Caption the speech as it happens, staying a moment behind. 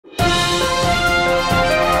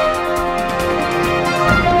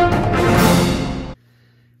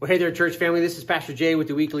Well, hey there, church family. This is Pastor Jay with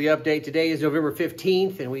the weekly update. Today is November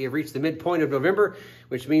 15th, and we have reached the midpoint of November,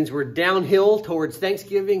 which means we're downhill towards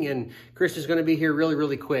Thanksgiving, and Christmas is going to be here really,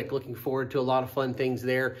 really quick. Looking forward to a lot of fun things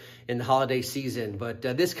there in the holiday season. But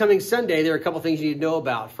this coming Sunday, there are a couple things you need to know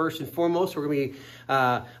about. First and foremost, we're going to be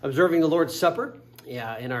observing the Lord's Supper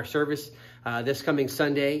in our service this coming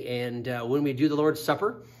Sunday. And when we do the Lord's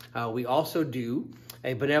Supper, we also do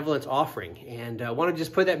a benevolence offering. And I want to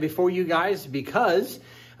just put that before you guys because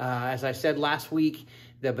as I said last week,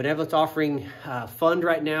 the benevolence offering fund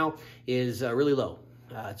right now is really low.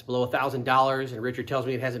 It's below $1,000, and Richard tells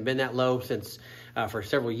me it hasn't been that low since for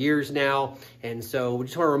several years now. And so we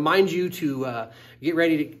just want to remind you to get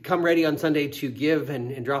ready to come ready on Sunday to give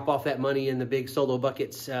and drop off that money in the big solo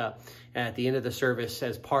buckets at the end of the service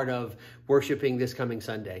as part of worshiping this coming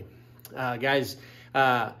Sunday. Guys,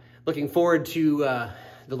 looking forward to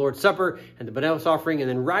the Lord's Supper and the benevolence offering, and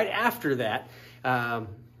then right after that,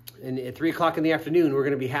 and at 3 o'clock in the afternoon, we're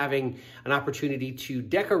going to be having an opportunity to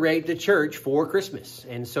decorate the church for Christmas.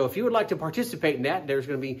 And so if you would like to participate in that, there's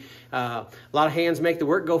going to be a lot of hands make the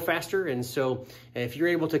work go faster. And so if you're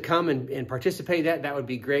able to come and participate in that, that would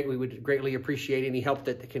be great. We would greatly appreciate any help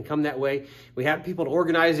that can come that way. We have people to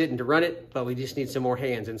organize it and to run it, but we just need some more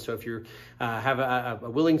hands. And so if you have a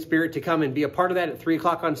willing spirit to come and be a part of that at 3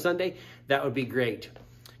 o'clock on Sunday, that would be great.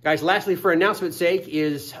 Guys, lastly, for announcement's sake,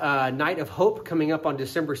 is Night of Hope coming up on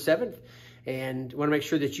December 7th. And want to make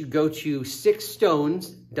sure that you go to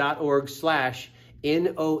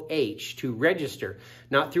sixstones.org/NOH to register.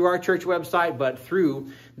 Not through our church website, but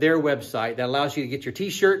through their website. That allows you to get your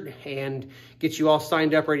t-shirt and get you all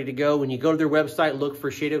signed up, ready to go. When you go to their website, look for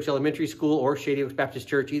Shady Oaks Elementary School or Shady Oaks Baptist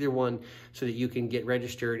Church, either one, so that you can get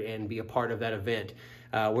registered and be a part of that event.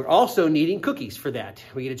 We're also needing cookies for that.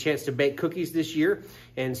 We get a chance to bake cookies this year.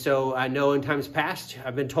 And so I know in times past,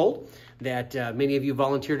 I've been told that many of you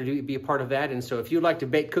volunteered to be a part of that. And so if you'd like to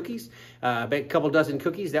bake cookies, bake a couple dozen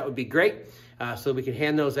cookies, that would be great. So we can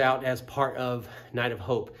hand those out as part of Night of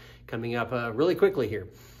Hope coming up really quickly here.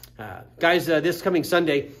 Guys, this coming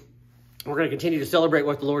Sunday, we're going to continue to celebrate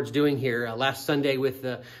what the Lord's doing here. Last Sunday with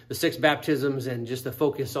the 6 baptisms and just the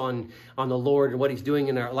focus on the Lord and what he's doing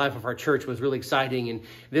in our life of our church was really exciting. And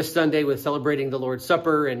this Sunday with celebrating the Lord's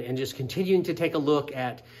Supper and just continuing to take a look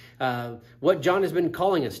at what John has been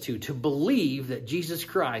calling us to believe that Jesus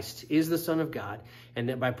Christ is the Son of God, and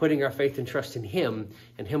that by putting our faith and trust in him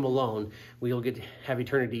and him alone, we'll get to have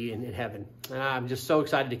eternity in heaven. I'm just so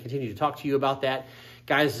excited to continue to talk to you about that.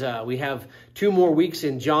 Guys, we have 2 more weeks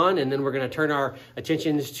in John, and then we're going to turn our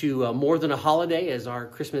attentions to More Than a Holiday as our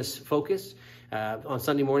Christmas focus on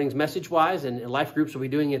Sunday mornings message-wise, and life groups will be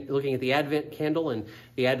looking at the Advent candle and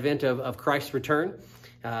the Advent of Christ's return.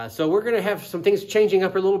 So we're going to have some things changing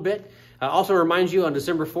up a little bit. Also remind you on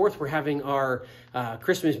December 4th, we're having our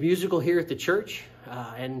Christmas musical here at the church,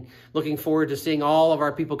 and looking forward to seeing all of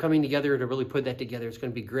our people coming together to really put that together. It's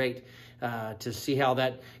going to be great to see how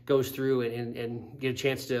that goes through and get a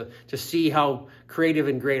chance to see how creative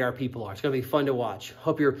and great our people are. It's going to be fun to watch.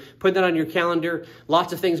 Hope you're putting that on your calendar.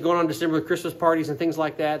 Lots of things going on in December with Christmas parties and things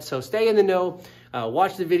like that. So stay in the know.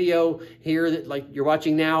 Watch the video here that like you're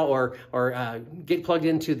watching now, or get plugged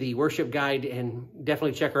into the worship guide, and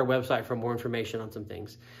definitely check our website for more information on some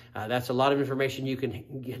things. That's a lot of information you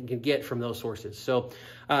can get from those sources. So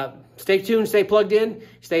stay tuned, stay plugged in,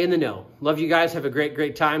 stay in the know. Love you guys. Have a great,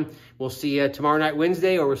 great time. We'll see you tomorrow night,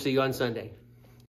 Wednesday, or we'll see you on Sunday.